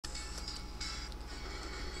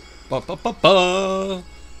Ba ba ba ba.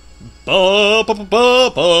 Ba, ba, ba, ba,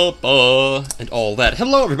 ba, ba, and all that.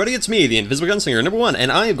 Hello everybody, it's me, the Invisible Gunslinger, #1, and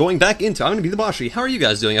I am going back into, I'm going to be the Boshy. How are you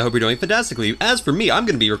guys doing? I hope you're doing fantastically. As for me, I'm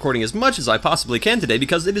going to be recording as much as I possibly can today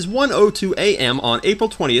because it is 1:02 a.m. on April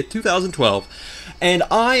 20th, 2012, and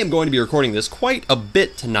I am going to be recording this quite a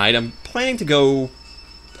bit tonight. I'm planning to go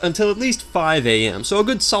until at least 5 a.m., so a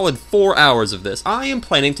good solid 4 hours of this. I am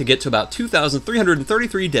planning to get to about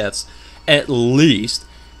 2,333 deaths, at least.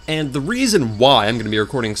 And the reason why I'm going to be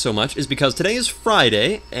recording so much is because today is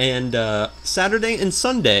Friday, and Saturday and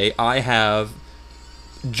Sunday I have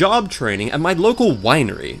job training at my local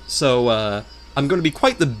winery. So I'm going to be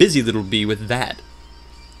quite the busy that'll be with that.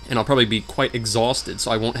 And I'll probably be quite exhausted, so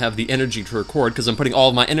I won't have the energy to record because I'm putting all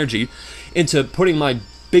of my energy into putting my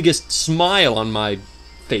biggest smile on my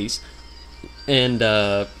face. And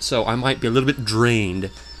so I might be a little bit drained.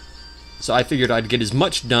 So I figured I'd get as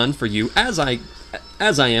much done for you as I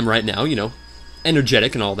am right now, you know,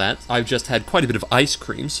 energetic and all that. I've just had quite a bit of ice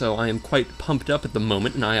cream, so I am quite pumped up at the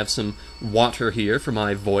moment, and I have some water here for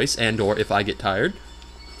my voice and or if I get tired.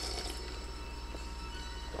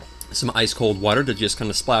 Some ice cold water to just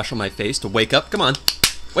kind of splash on my face to wake up. Come on,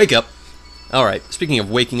 wake up. Alright, speaking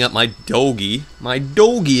of waking up, my doggy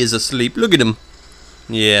is asleep. Look at him.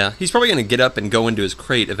 Yeah, he's probably going to get up and go into his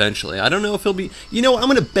crate eventually. I don't know if he'll be... You know, I'm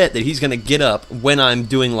going to bet that he's going to get up when I'm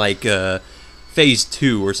doing, like, Phase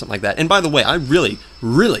 2 or something like that. And by the way, I really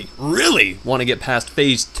want to get past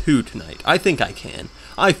Phase 2 tonight. I think I can.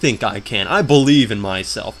 I believe in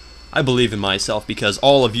myself. I believe in myself because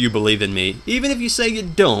all of you believe in me. Even if you say you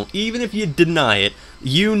don't, even if you deny it,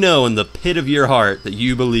 you know in the pit of your heart that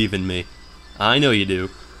you believe in me. I know you do.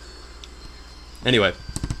 Anyway.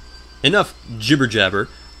 Enough jibber-jabber.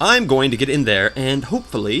 I'm going to get in there, and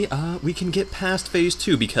hopefully, we can get past Phase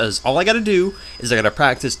 2, because all I gotta do is I gotta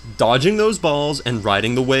practice dodging those balls and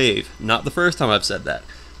riding the wave. Not the first time I've said that.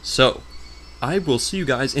 So, I will see you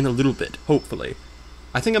guys in a little bit, hopefully.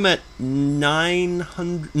 I think I'm at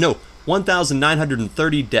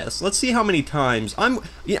 1,930 deaths. Let's see how many times. I'm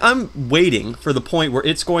waiting for the point where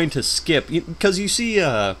it's going to skip, because you see,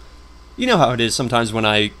 you know how it is sometimes when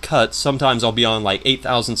I cut, sometimes I'll be on like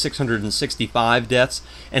 8,665 deaths,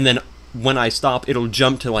 and then when I stop, it'll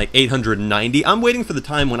jump to like 890. I'm waiting for the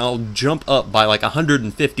time when I'll jump up by like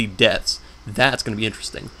 150 deaths. That's going to be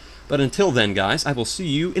interesting. But until then, guys, I will see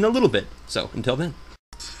you in a little bit. So, until then.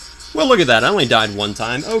 Well, look at that. I only died one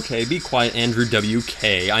time. Okay, be quiet, Andrew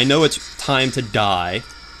WK. I know it's time to die.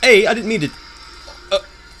 Hey, I didn't mean to...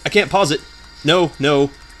 I can't pause it. No.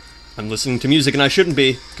 I'm listening to music and I shouldn't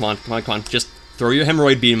be. Come on. Just throw your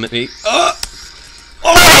hemorrhoid beam at me.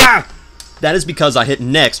 That is because I hit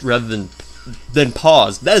next rather than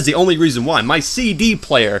pause. That is the only reason why. My CD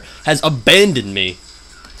player has abandoned me.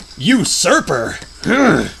 Usurper!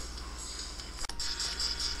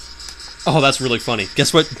 Oh, that's really funny.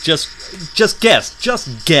 Guess what? Just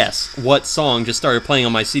guess what song just started playing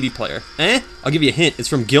on my CD player. I'll give you a hint. It's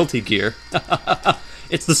from Guilty Gear.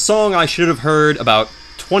 It's the song I should have heard about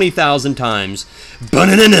 20,000 times. That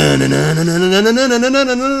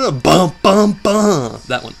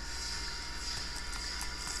one.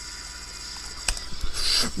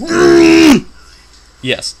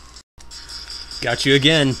 Yes. Got you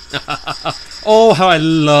again. Oh, how I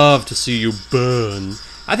love to see you burn.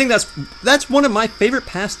 I think that's one of my favorite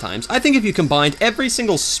pastimes. I think if you combined every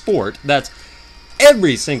single sport, that's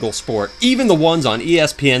every single sport, even the ones on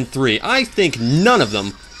ESPN3, I think none of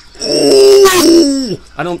them...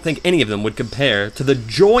 I don't think any of them would compare to the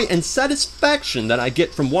joy and satisfaction that I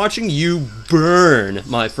get from watching you burn,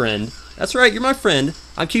 my friend. That's right, you're my friend.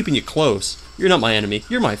 I'm keeping you close. You're not my enemy.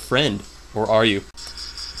 You're my friend. Or are you?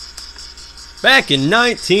 Back in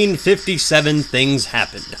 1957, things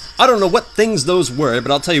happened. I don't know what things those were,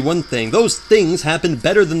 but I'll tell you one thing. Those things happened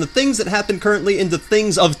better than the things that happen currently in the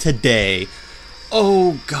things of today.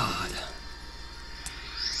 Oh, God.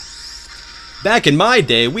 Back in my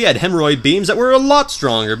day, we had hemorrhoid beams that were a lot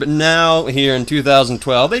stronger, but now, here in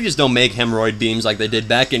 2012, they just don't make hemorrhoid beams like they did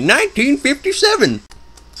back in 1957.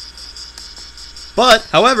 But,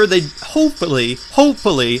 however, they hopefully,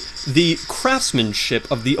 the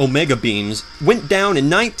craftsmanship of the Omega beams went down in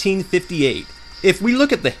 1958. If we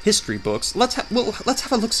look at the history books, let's have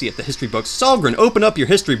a look-see at the history books. Solgryn, open up your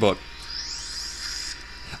history book.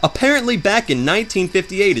 Apparently, back in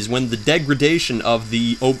 1958 is when the degradation of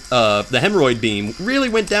the hemorrhoid beam really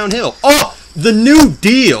went downhill. Oh, the new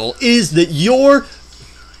deal is that you're...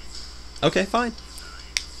 Okay, fine.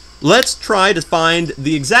 Let's try to find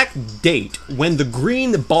the exact date when the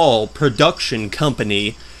Green Ball production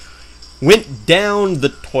company went down the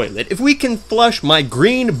toilet. If we can flush my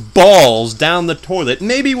green balls down the toilet,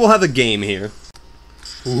 maybe we'll have a game here.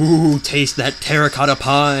 Ooh, taste that terracotta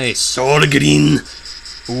pie. Solgryn.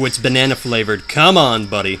 Ooh, it's banana flavored. Come on,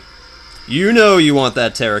 buddy. You know you want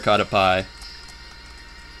that terracotta pie.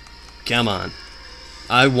 Come on.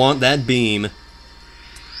 I want that beam.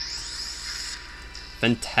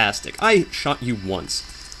 Fantastic. I shot you once.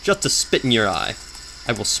 Just to spit in your eye.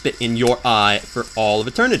 I will spit in your eye for all of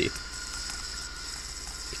eternity.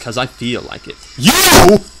 Because I feel like it.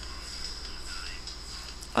 You!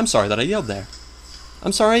 I'm sorry that I yelled there.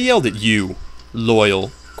 I'm sorry I yelled at you,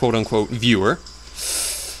 loyal, quote-unquote, viewer.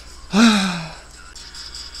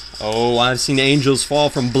 Oh, I've seen angels fall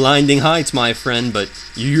from blinding heights, my friend, but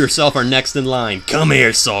you yourself are next in line. Come here,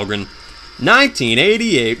 Solgryn.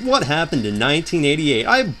 1988. What happened in 1988?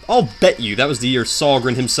 I'll bet you that was the year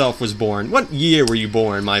Solgryn himself was born. What year were you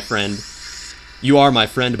born, my friend? You are my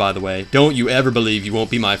friend, by the way. Don't you ever believe you won't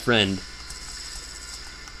be my friend.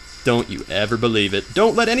 Don't you ever believe it.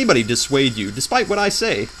 Don't let anybody dissuade you, despite what I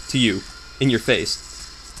say to you in your face.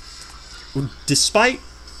 Despite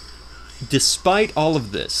all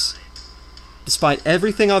of this, despite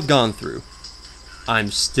everything I've gone through,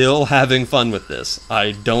 I'm still having fun with this.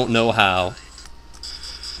 I don't know how.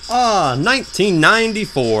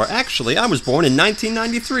 1994. Actually, I was born in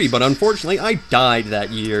 1993, but unfortunately I died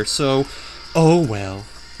that year, so... oh well.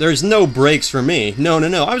 There's no breaks for me. No.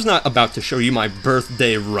 I was not about to show you my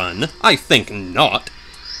birthday run. I think not.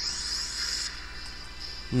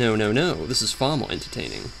 No. This is far more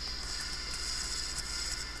entertaining.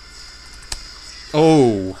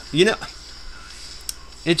 Oh, you know...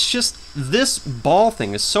 it's just, this ball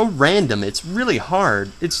thing is so random, it's really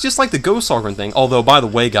hard. It's just like the Ghost Solgryn thing, although, by the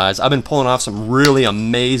way, guys, I've been pulling off some really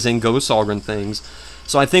amazing Ghost Solgryn things.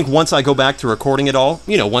 So I think once I go back to recording it all,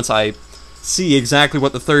 you know, once I see exactly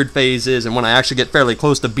what the third phase is, and when I actually get fairly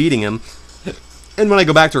close to beating him, and when I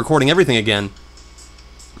go back to recording everything again,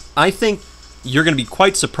 I think you're going to be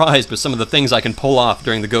quite surprised with some of the things I can pull off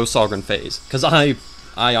during the Ghost Solgryn phase, because I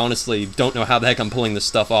honestly don't know how the heck I'm pulling this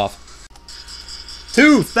stuff off.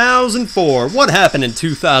 2004. What happened in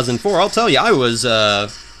 2004? I'll tell you, I was,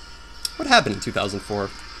 what happened in 2004?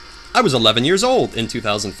 I was 11 years old in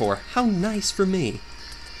 2004. How nice for me.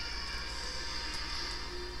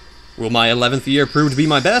 Will my 11th year prove to be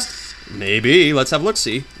my best? Maybe. Let's have a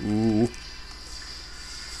look-see. Ooh.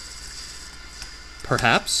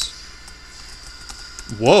 Perhaps.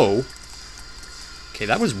 Whoa. Okay,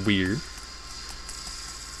 that was weird.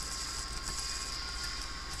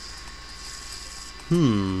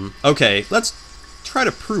 Okay, let's try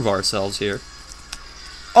to prove ourselves here.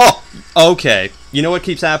 Oh! Okay. You know what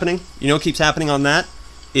keeps happening? You know what keeps happening on that?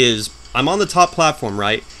 Is, I'm on the top platform,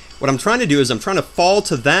 right? What I'm trying to do is I'm trying to fall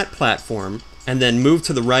to that platform, and then move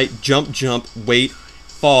to the right, jump, wait,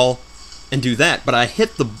 fall, and do that. But I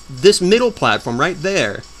hit this middle platform right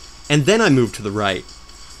there, and then I move to the right.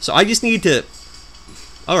 So I just need to...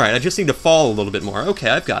 alright, I just need to fall a little bit more. Okay,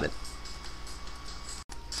 I've got it.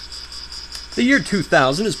 The year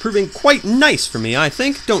 2000 is proving quite nice for me, I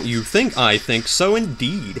think. Don't you think? I think so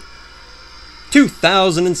indeed.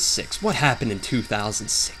 2006. What happened in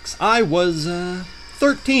 2006? I was,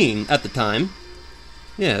 13 at the time.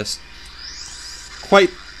 Yes. Quite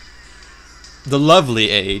the lovely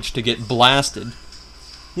age to get blasted.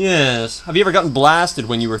 Yes. Have you ever gotten blasted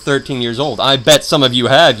when you were 13 years old? I bet some of you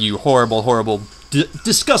have, you horrible,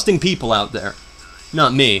 disgusting people out there.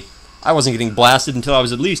 Not me. I wasn't getting blasted until I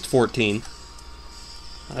was at least 14.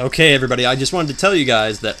 Okay, everybody, I just wanted to tell you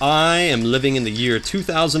guys that I am living in the year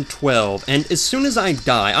 2012, and as soon as I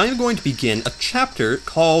die, I am going to begin a chapter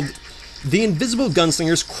called The Invisible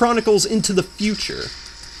Gunslinger's Chronicles into the Future.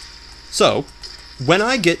 So, when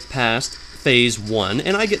I get past Phase 1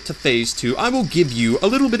 and I get to Phase 2, I will give you a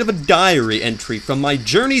little bit of a diary entry from my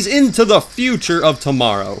journeys into the future of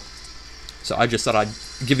tomorrow. So I just thought I'd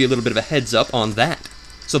give you a little bit of a heads up on that.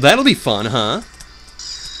 So that'll be fun, huh?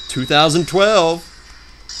 2012.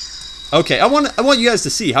 Okay, I want you guys to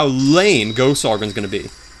see how lame Ghost Solgryn's gonna be.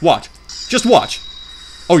 Watch. Just watch.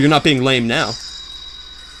 Oh, you're not being lame now.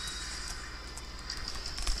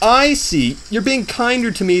 I see. You're being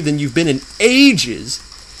kinder to me than you've been in ages.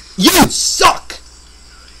 You suck!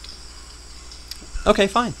 Okay,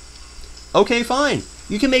 fine. Okay, fine.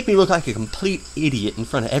 You can make me look like a complete idiot in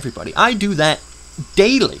front of everybody. I do that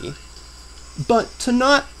daily. But to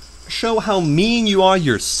not show how mean you are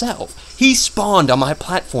yourself. He spawned on my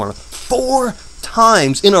platform 4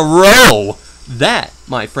 times in a row. That,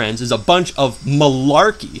 my friends, is a bunch of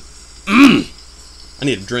malarkey. I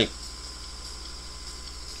need a drink.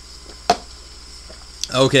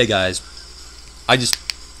 Okay, guys.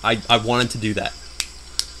 I wanted to do that.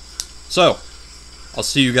 So, I'll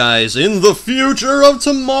see you guys in the future of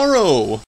tomorrow!